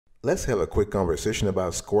Let's have a quick conversation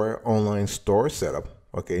about Square Online Store setup.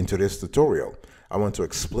 Okay, in today's tutorial, I want to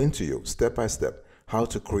explain to you step by step how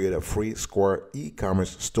to create a free Square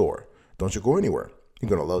e-commerce store. Don't you go anywhere. You're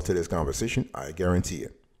going to love today's conversation, I guarantee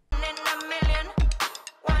it.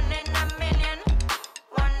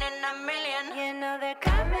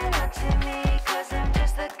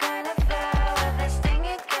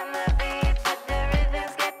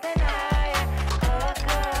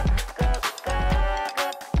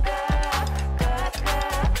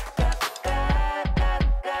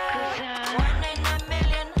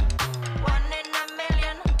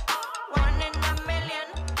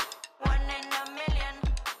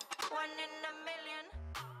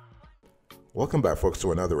 Welcome back, folks,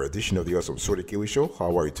 to another edition of the Awesome Sorted Kiwi Show.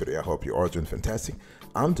 How are you today? I hope you are doing fantastic.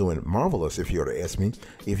 I'm doing marvelous, if you were to ask me.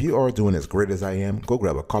 If you are doing as great as I am, go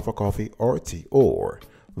grab a cup of coffee or tea or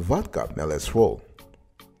vodka. Now let's roll.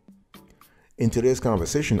 In today's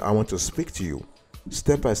conversation, I want to speak to you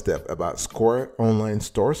step by step about Square Online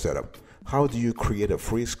Store setup. How do you create a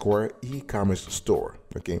free Square e-commerce store?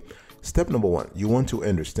 Okay. Step number one, you want to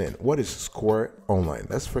understand what is Square Online.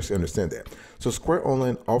 Let's first understand that. So Square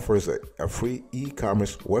Online offers a free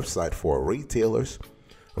e-commerce website for retailers,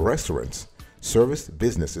 restaurants, service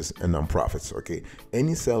businesses, and nonprofits. Okay,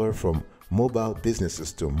 any seller from mobile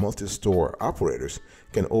businesses to multi-store operators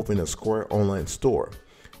can open a Square Online store,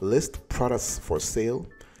 list products for sale,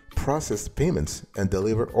 process payments, and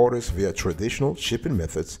deliver orders via traditional shipping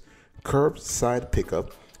methods, curbside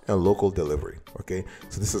pickup, and local delivery. Okay,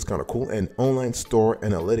 so this is kind of cool. And online store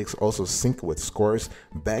analytics also sync with Square's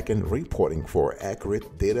backend reporting for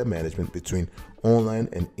accurate data management between online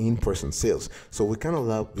and in-person sales. So we kind of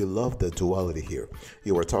love the duality here.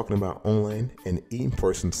 You were talking about online and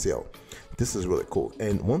in-person sale. This is really cool.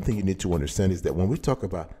 And one thing you need to understand is that when we talk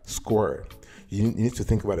about Square, you need to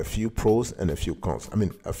think about a few pros and a few cons. I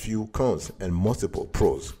mean, a few cons and multiple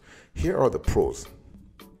pros. Here are the pros.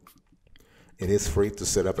 It is free to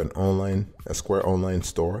set up a Square Online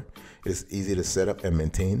store. It is easy to set up and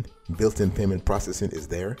maintain. Built-in payment processing is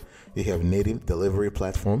there. You have native delivery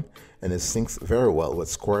platform, and it syncs very well with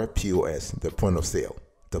Square POS, the point of sale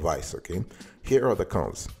device. Okay. Here are the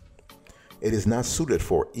cons. It is not suited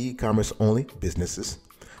for e-commerce only businesses.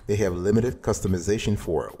 They have limited customization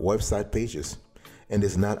for website pages, and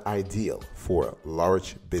is not ideal for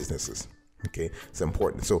large businesses. Okay, it's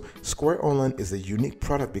important. So Square Online is a unique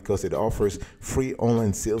product because it offers free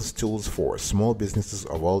online sales tools for small businesses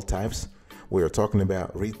of all types. We are talking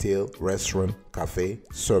about retail, restaurant, cafe,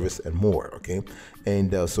 service, and more. Okay,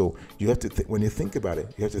 and so you have to when you think about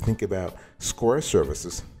it, you have to think about Square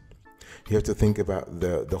services. You have to think about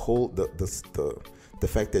the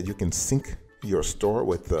fact that you can sync your store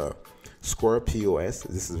with Square POS.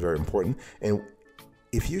 This is very important. And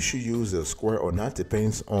if you should use a Square or not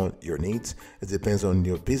depends on your needs. It depends on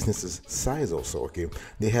your business's size also. Okay,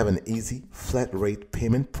 they have an easy flat rate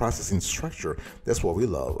payment processing structure. That's what we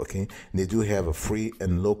love. Okay, and they do have a free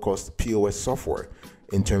and low cost POS software.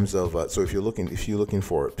 In terms of so if you're looking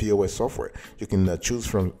for POS software, you can choose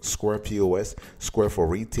from Square POS, Square for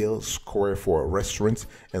retail, Square for restaurants,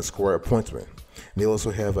 and Square appointment. They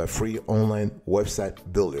also have a free online website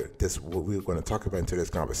builder. That's what we're going to talk about in today's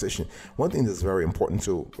conversation. One thing that's very important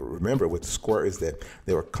to remember with Square is that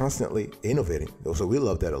they are constantly innovating. So we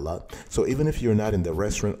love that a lot. So even if you're not in the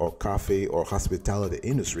restaurant or cafe or hospitality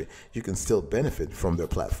industry, you can still benefit from their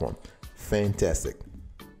platform. Fantastic.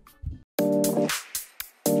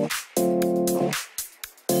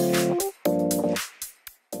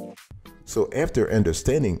 So after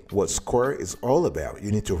understanding what Square is all about,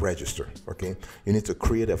 you need to register. Okay, you need to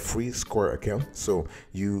create a free Square account. So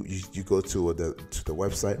you go to the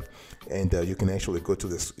website, and you can actually go to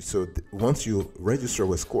this. So once you register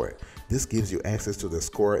with Square, this gives you access to the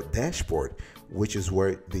Square dashboard, which is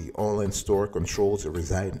where the online store controls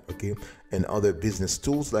reside. Okay, and other business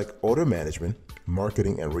tools like order management,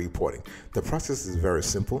 marketing, and reporting. The process is very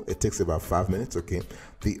simple. It takes about 5 minutes. Okay,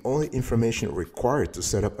 the only information required to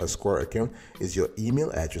set up a Square account is your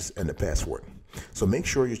email address and the password. So make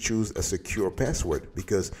sure you choose a secure password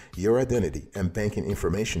because your identity and banking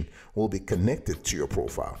information will be connected to your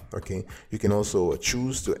profile. Okay, you can also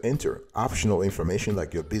choose to enter optional information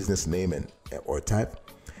like your business name or type,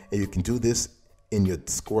 and you can do this in your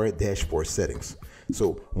Square dashboard settings.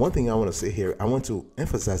 So one thing I want to say here, I want to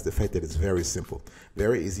emphasize the fact that it's very simple,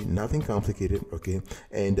 very easy, nothing complicated, okay?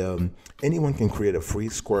 And anyone can create a free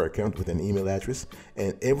Square account with an email address,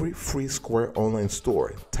 and every free Square online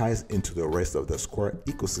store ties into the rest of the Square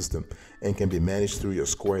ecosystem and can be managed through your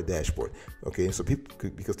Square dashboard, okay? So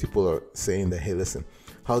because people are saying that, hey, listen,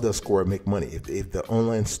 how does Square make money? If the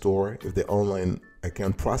online store, if the online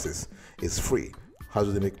account process is free, how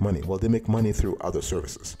do they make money? Well, they make money through other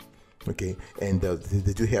services. Okay, and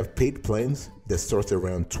they do have paid plans that start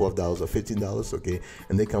around $12 or $15, okay,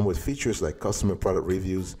 and they come with features like customer product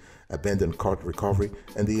reviews, abandoned cart recovery,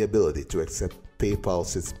 and the ability to accept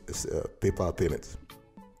PayPal payments.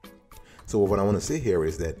 So what I want to say here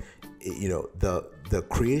is that, you know, the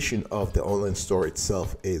creation of the online store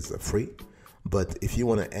itself is free, but if you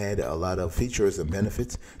want to add a lot of features and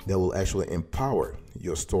benefits that will actually empower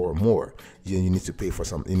your store more, you need to pay for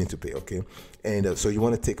something. You need to pay, okay? And so you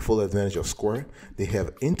want to take full advantage of Square. They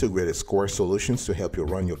have integrated Square solutions to help you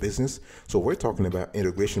run your business. So we're talking about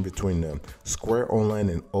integration between Square Online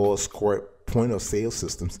and all Square point of sale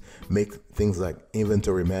systems. Make things like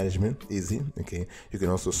inventory management easy, okay? You can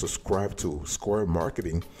also subscribe to Square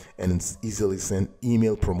marketing and easily send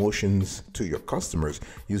email promotions to your customers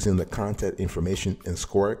using the contact information in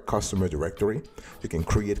Square customer directory. You can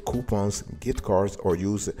create coupons, gift cards, or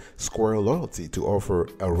use Square loyalty to offer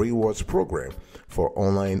a rewards program for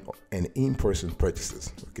online and in-person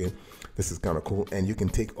purchases, okay? This is kind of cool, and you can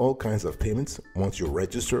take all kinds of payments once you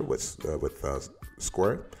register with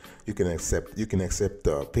Square. You can accept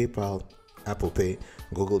PayPal, Apple Pay,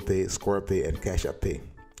 Google Pay, Square Pay, and Cash App Pay.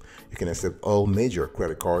 You can accept all major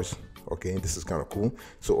credit cards. Okay, this is kind of cool.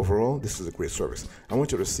 So overall, this is a great service. I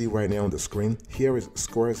want you to see right now on the screen. Here is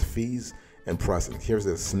Square's fees and pricing. Here's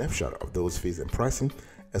a snapshot of those fees and pricing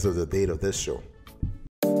as of the date of this show.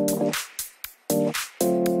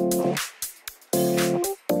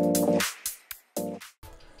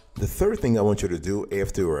 The third thing I want you to do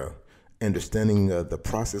after understanding the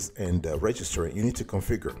process and registering, you need to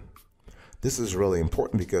configure. This is really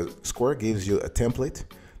important because Square gives you a template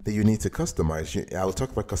that you need to customize. I will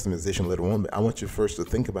talk about customization later on, but I want you first to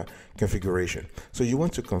think about configuration. So you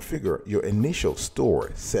want to configure your initial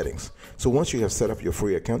store settings. So once you have set up your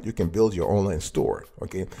free account, you can build your online store,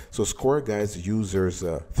 okay? So Square guides users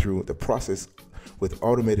through the process with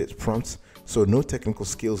automated prompts, so no technical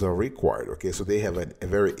skills are required, okay? So they have a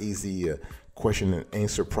very easy question and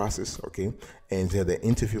answer process, okay? And they have the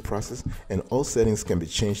interview process, and all settings can be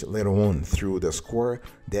changed later on through the Square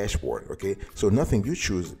dashboard, okay? So nothing you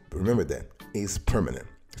choose, remember that, is permanent.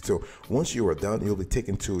 So once you are done, you'll be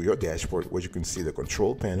taken to your dashboard where you can see the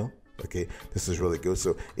control panel, okay? This is really good.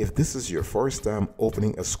 So if this is your first time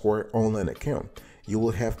opening a Square online account, you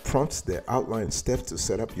will have prompts that outline steps to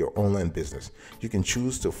set up your online business. You can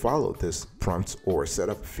choose to follow this prompts or set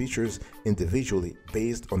up features individually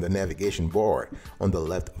based on the navigation bar on the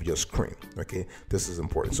left of your screen. Okay, this is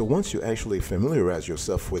important. So once you actually familiarize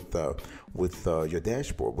yourself with your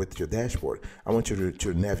dashboard, I want you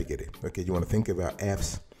to navigate it. Okay, you want to think about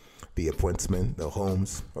apps, the appointment, the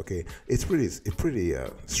homes. Okay, it's pretty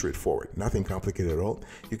straightforward, nothing complicated at all.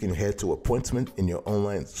 You can head to appointment in your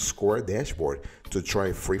online Square dashboard to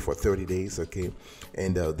try free for 30 days. Okay,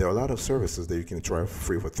 and there are a lot of services that you can try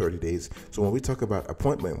free for 30 days. So when we talk about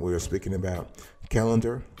appointment, we are speaking about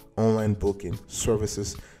calendar, online booking,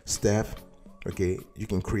 services, staff. Okay, you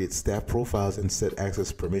can create staff profiles and set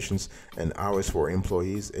access permissions and hours for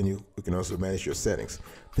employees, and you can also manage your settings.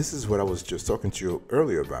 This is what I was just talking to you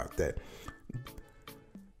earlier about, that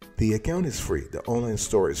the account is free, the online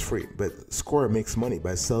store is free, but Square makes money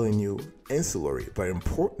by selling you ancillary but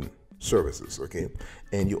important services, okay?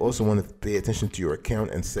 And you also want to pay attention to your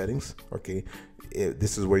account and settings, okay?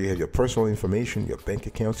 This is where you have your personal information, your bank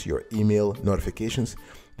accounts, your email notifications,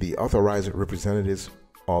 the authorized representatives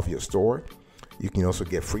of your store. You can also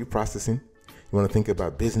get free processing. You want to think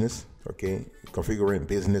about business, okay? Configuring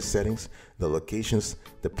business settings, the locations,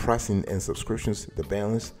 the pricing and subscriptions, the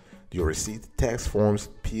balance, your receipt, tax forms,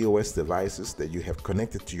 POS devices that you have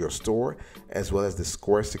connected to your store, as well as the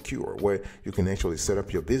Square Secure, where you can actually set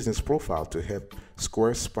up your business profile to help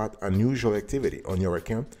Square spot unusual activity on your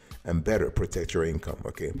account and better protect your income,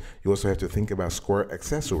 okay? You also have to think about Square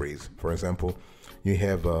accessories. For example, you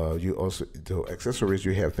have the accessories,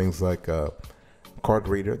 you have things like card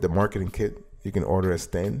reader, the marketing kit. You can order a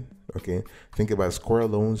stand, okay? Think about Square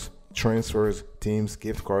loans, transfers, teams,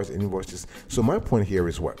 gift cards, invoices. So my point here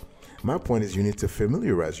is what? My point is you need to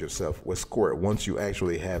familiarize yourself with Square once you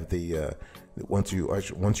actually have the, once you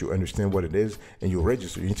understand what it is and you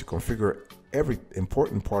register. You need to configure every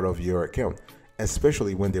important part of your account,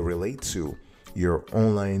 especially when they relate to your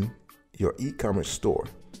online your e-commerce store.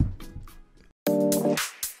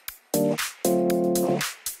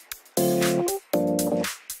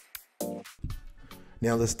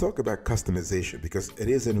 Now let's talk about customization, because it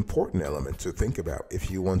is an important element to think about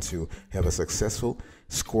if you want to have a successful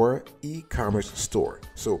Square e-commerce store.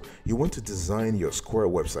 So you want to design your Square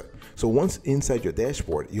website. So once inside your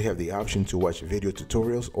dashboard, you have the option to watch video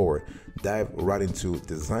tutorials or dive right into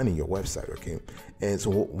designing your website, okay? And so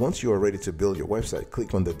once you are ready to build your website,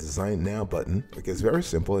 click on the Design Now button. Okay, it's very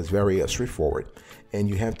simple, it's very straightforward. And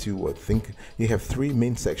you have to you have three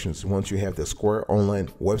main sections. Once you have the Square Online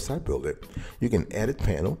Website Builder, you can edit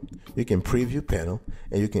panel, you can preview panel,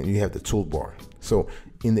 and you have the toolbar. So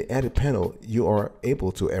in the edit panel, you are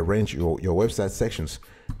able to arrange your website sections.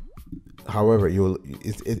 However,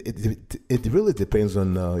 it really depends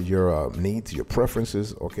on your needs, your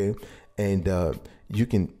preferences, okay? And you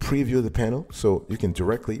can preview the panel, so you can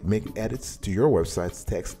directly make edits to your website's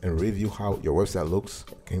text and review how your website looks,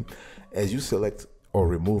 okay? As you select or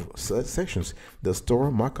remove sections, the store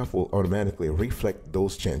markup will automatically reflect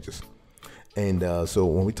those changes. And so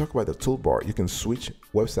when we talk about the toolbar, you can switch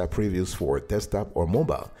website previews for desktop or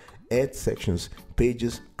mobile, add sections,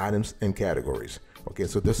 pages, items, and categories. Okay,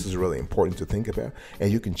 so this is really important to think about.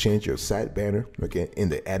 And you can change your site banner, okay, in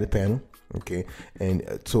the edit panel. Okay,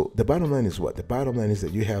 and so the bottom line is what? The bottom line is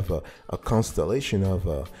that you have a constellation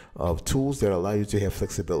of tools that allow you to have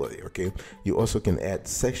flexibility. Okay, you also can add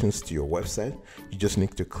sections to your website. You just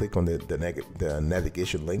need to click on the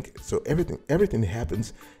navigation link. So everything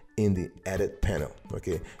happens in the edit panel.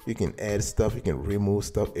 Okay, you can add stuff, you can remove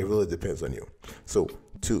stuff. It really depends on you. So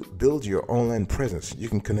to build your online presence, you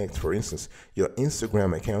can connect, for instance, your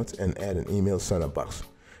Instagram account and add an email sign-up box.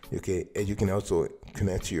 Okay, and you can also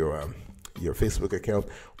connect to your Facebook account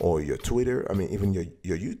or your Twitter. I mean, even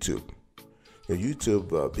your YouTube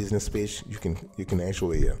business page. You can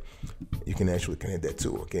actually connect that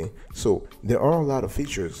too. Okay, so there are a lot of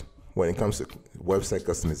features when it comes to website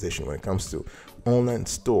customization. When it comes to online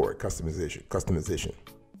store customization,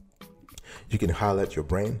 you can highlight your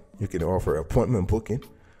brand. You can offer appointment booking.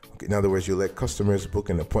 Okay, in other words, you let customers book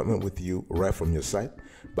an appointment with you right from your site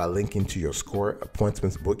by linking to your Square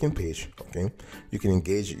appointments booking page. Okay, you can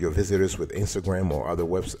engage your visitors with Instagram or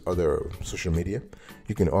other social media.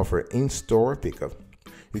 You can offer in-store pickup.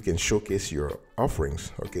 You can showcase your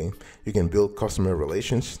offerings. Okay, you can build customer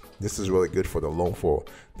relations. This is really good for the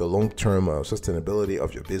long-term sustainability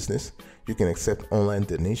of your business. You can accept online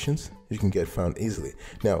donations. You can get found easily.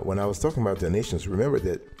 Now, when I was talking about donations, remember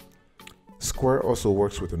that Square also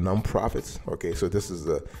works with the nonprofits. Okay, so this is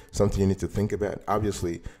something you need to think about.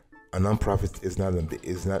 Obviously, a nonprofit is not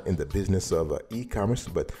in the business of e-commerce,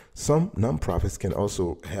 but some nonprofits can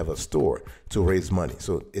also have a store to raise money.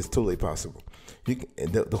 So it's totally possible.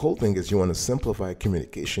 The whole thing is you want to simplify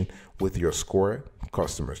communication with your Square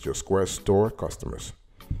customers, your Square store customers.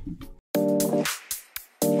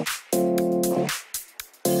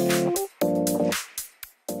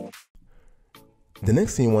 The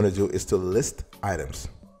next thing you want to do is to list items.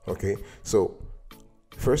 Okay, so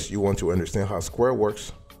first you want to understand how Square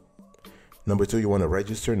works. Number 2, you want to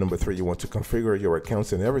register. Number 3, you want to configure your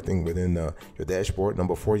accounts and everything within your dashboard.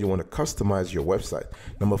 Number 4, you want to customize your website.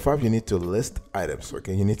 Number 5, you need to list items.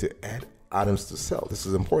 Okay, you need to add items to sell. This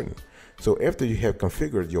is important. So after you have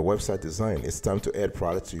configured your website design, it's time to add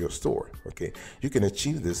products to your store. Okay, you can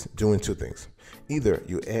achieve this doing two things. Either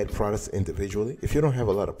you add products individually. If you don't have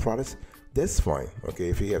a lot of products, that's fine. Okay,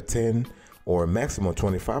 if you have 10 or a maximum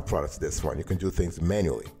 25 products, that's fine. You can do things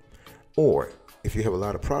manually. Or if you have a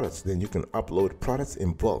lot of products, then you can upload products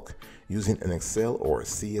in bulk using an Excel or a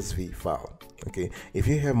CSV file. Okay, if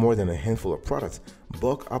you have more than a handful of products,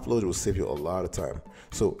 bulk upload will save you a lot of time.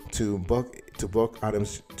 So to bulk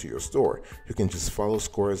items to your store, you can just follow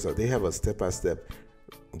Square's. They have a step-by-step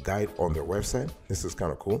guide on their website. This is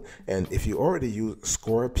kind of cool. And if you already use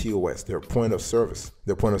Square POS, their point of service,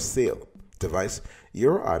 their point of sale device,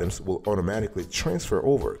 your items will automatically transfer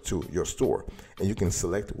over to your store, and you can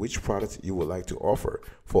select which products you would like to offer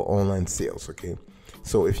for online sales. Okay,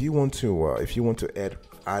 so if you want to add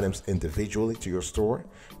items individually to your store,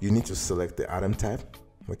 you need to select the item type.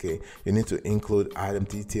 Okay, you need to include item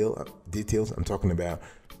details. I'm talking about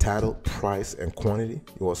title, price, and quantity.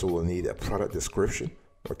 You also will need a product description.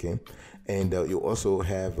 Okay, and you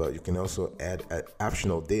can also add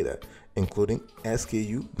optional data, including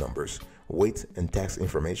SKU numbers, weight, and tax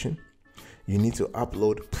information. You need to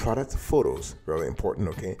upload product photos, very important.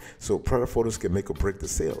 Okay, so product photos can make or break the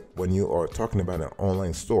sale when you are talking about an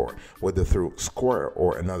online store, whether through Square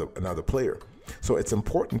or another player. So it's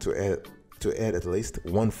important to add at least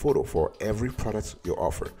one photo for every product you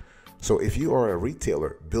offer. So if you are a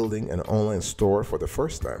retailer building an online store for the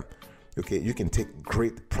first time, okay, you can take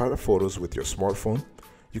great product photos with your smartphone.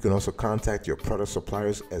 You can also contact your product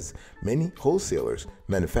suppliers, as many wholesalers,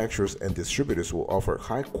 manufacturers, and distributors will offer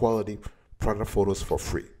high quality product photos for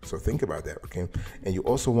free. So think about that, okay? And you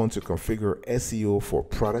also want to configure SEO for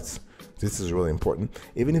products. This is really important.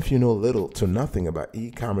 Even if you know little to nothing about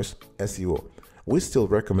e-commerce SEO, we still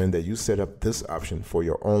recommend that you set up this option for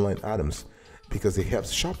your online items because it helps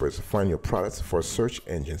shoppers find your products for search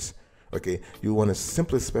engines. Okay, you want to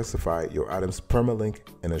simply specify your items permalink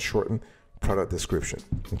and a shortened product description.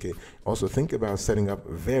 Okay, also think about setting up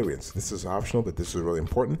variants. This is optional, but this is really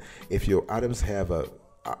important. If your items have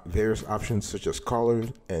various options such as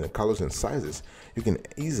colors and sizes, you can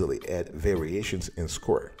easily add variations in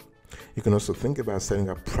Square. You can also think about setting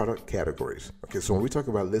up product categories. Okay, so when we talk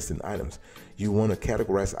about listing items, you want to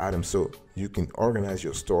categorize items so you can organize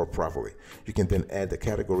your store properly. You can then add the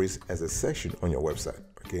categories as a section on your website.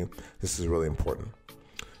 Okay, this is really important.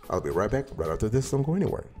 I'll be right back right after this. Don't go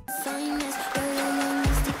anywhere.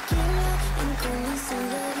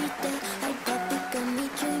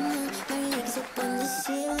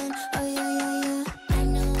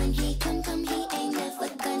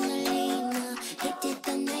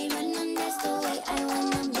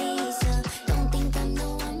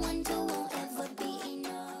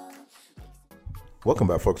 Welcome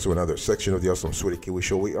back, folks, to another section of the Awesome Sweetie Kiwi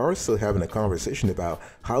Show. We are still having a conversation about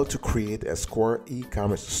how to create a Square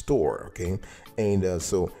e-commerce store, okay? And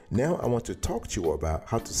so now I want to talk to you about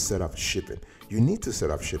how to set up shipping. You need to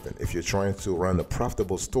set up shipping if you're trying to run a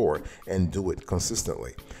profitable store and do it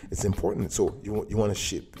consistently. It's important. So you want to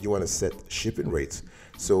ship, you want to set shipping rates.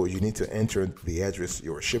 So you need to enter the address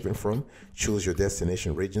you're shipping from, choose your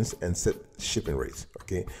destination regions, and set shipping rates.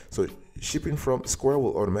 Okay, so shipping from Square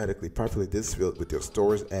will automatically populate this field with your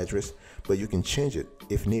store's address, but you can change it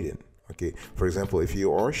if needed. Okay, for example, if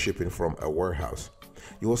you are shipping from a warehouse,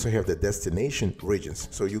 you also have the destination regions.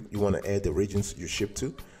 So you want to add the regions you ship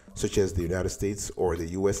to, such as the United States or the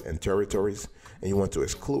US and territories, and you want to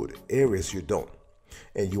exclude areas you don't.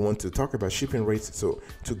 And you want to talk about shipping rates. So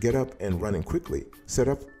to get up and running quickly, set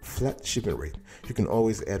up flat shipping rate. You can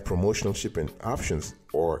always add promotional shipping options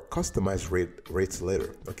or customize rates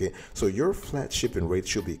later. Okay, so your flat shipping rate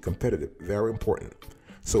should be competitive. Very important.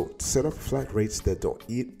 So set up flat rates that don't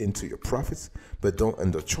eat into your profits, but don't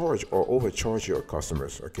undercharge or overcharge your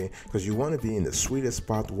customers, okay? Because you want to be in the sweetest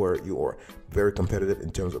spot where you are very competitive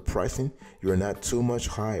in terms of pricing. You are not too much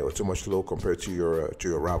high or too much low compared to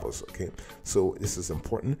your rivals, okay? So this is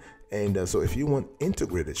important. And so if you want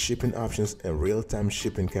integrated shipping options and real-time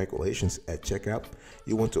shipping calculations at checkout,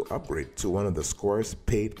 you want to upgrade to one of the Square's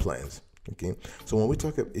paid plans. Okay, so when we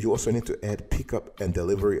talk, you also need to add pickup and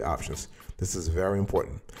delivery options. This is very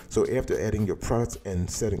important. So after adding your products and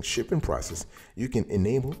setting shipping prices, you can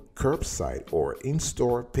enable curbside or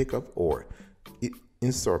in-store pickup or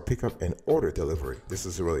in-store pickup and order delivery. This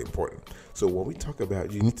is really important. So when we talk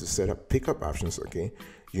about, you need to set up pickup options. Okay,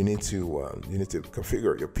 you need to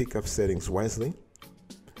configure your pickup settings wisely.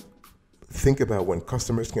 Think about when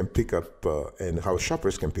customers can pick up and how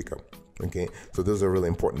shoppers can pick up. Okay, so those are really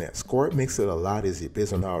important. Now, Square makes it a lot easier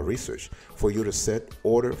based on our research for you to set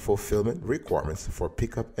order fulfillment requirements for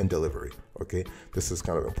pickup and delivery. Okay, this is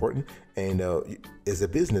kind of important. And as a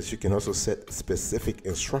business, you can also set specific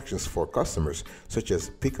instructions for customers, such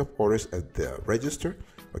as pickup orders at the register.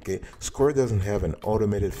 Okay, Square doesn't have an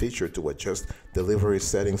automated feature to adjust delivery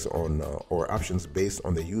settings on or options based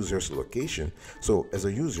on the user's location. So as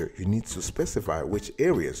a user, you need to specify which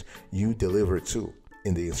areas you deliver to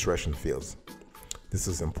in the instruction fields. This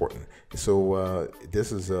is important.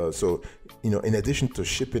 So in addition to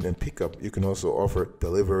shipping and pickup, you can also offer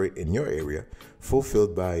delivery in your area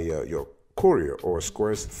fulfilled by your courier or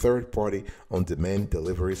Square's third-party on-demand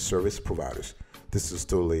delivery service providers. This is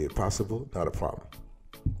totally possible, not a problem.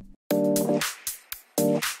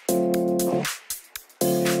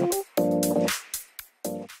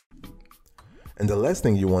 And the last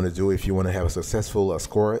thing you want to do if you want to have a successful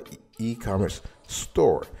Square e-commerce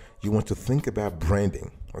store, you want to think about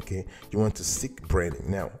branding. Okay, you want to seek branding.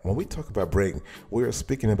 Now, when we talk about branding, we are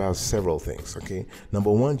speaking about several things. Okay,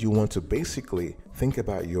 number one, you want to basically think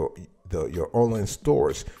about your online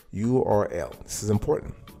store's URL. This is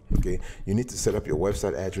important. Okay, you need to set up your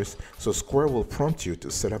website address. So Square will prompt you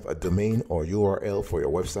to set up a domain or URL for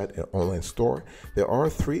your website and online store. There are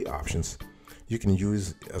three options. You can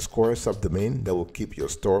use a Square subdomain that will keep your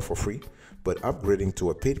store for free, but upgrading to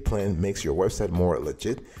a paid plan makes your website more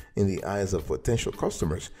legit in the eyes of potential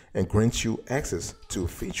customers and grants you access to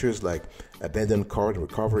features like abandoned cart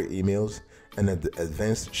recovery emails, and the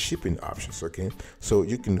advanced shipping options. Okay, so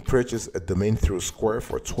you can purchase a domain through Square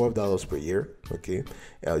for $12 per year. Okay,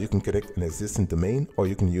 you can connect an existing domain, or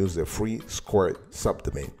you can use a free Square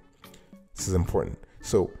subdomain. This is important.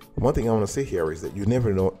 So one thing I want to say here is that you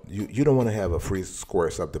never know, you don't want to have a free Square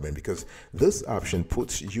subdomain, because this option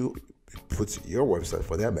puts your website,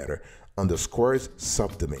 for that matter, under Square's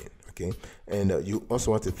subdomain. Okay, and you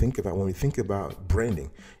also want to think about, when we think about branding,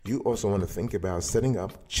 you also want to think about setting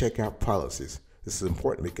up checkout policies. This is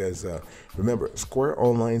important because remember, Square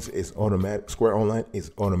Online is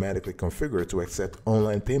automatically configured to accept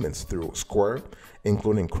online payments through Square,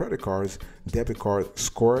 including credit cards, debit cards,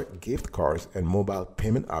 Square gift cards, and mobile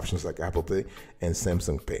payment options like Apple Pay and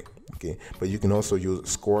Samsung Pay. Okay, but you can also use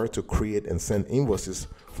Square to create and send invoices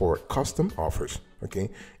for custom offers. Okay,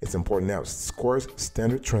 it's important now. Square's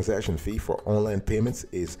standard transaction fee for online payments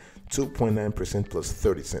is 2.9% plus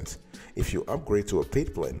 30 cents. If you upgrade to a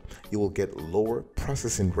paid plan, you will get lower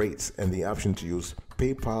processing rates and the option to use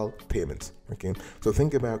PayPal payments. Okay, so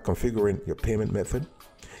think about configuring your payment method.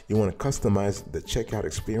 You want to customize the checkout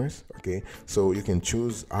experience. Okay, so you can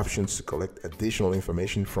choose options to collect additional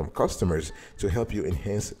information from customers to help you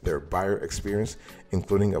enhance their buyer experience,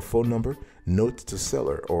 including a phone number, note to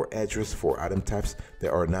seller, or address for item types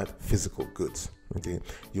that are not physical goods. Okay,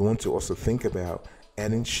 you want to also think about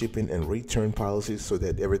adding shipping and return policies so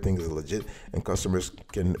that everything is legit and customers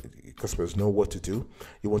know what to do.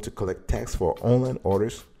 You want to collect tax for online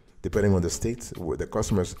orders depending on the states where the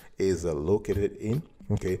customers is located in.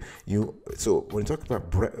 Okay, so when you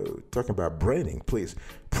talking about branding, please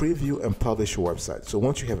preview and publish your website. So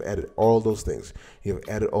once you have added all those things, you have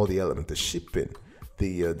added all the elements, the shipping,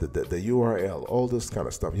 the URL, all this kind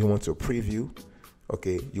of stuff. You want to preview.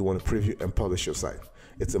 Okay, you want to preview and publish your site.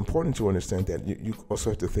 It's important to understand that you also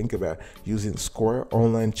have to think about using Square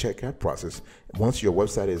online checkout process. Once your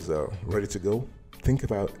website is ready to go, think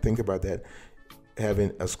about that,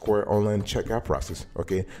 having a Square online checkout process.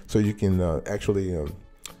 Okay, so you can actually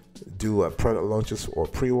do product launches or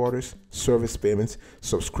pre-orders, service payments,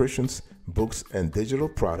 subscriptions, books, and digital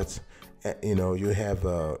products. You have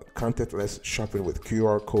contactless shopping with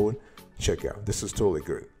QR code checkout. This is totally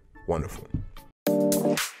good. Wonderful.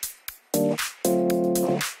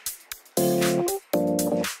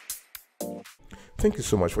 Thank you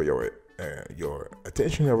so much for your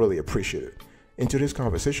attention. I really appreciate it. In today's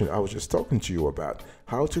conversation, I was just talking to you about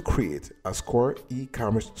how to create a Square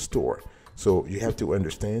e-commerce store. So you have to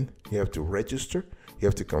understand, you have to register, you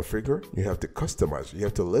have to configure, you have to customize, you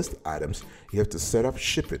have to list items, you have to set up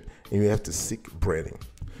shipping, and you have to seek branding.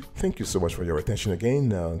 Thank you so much for your attention again.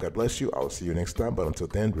 God bless you. I'll see you next time. But until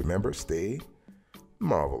then, remember, stay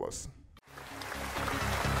marvelous.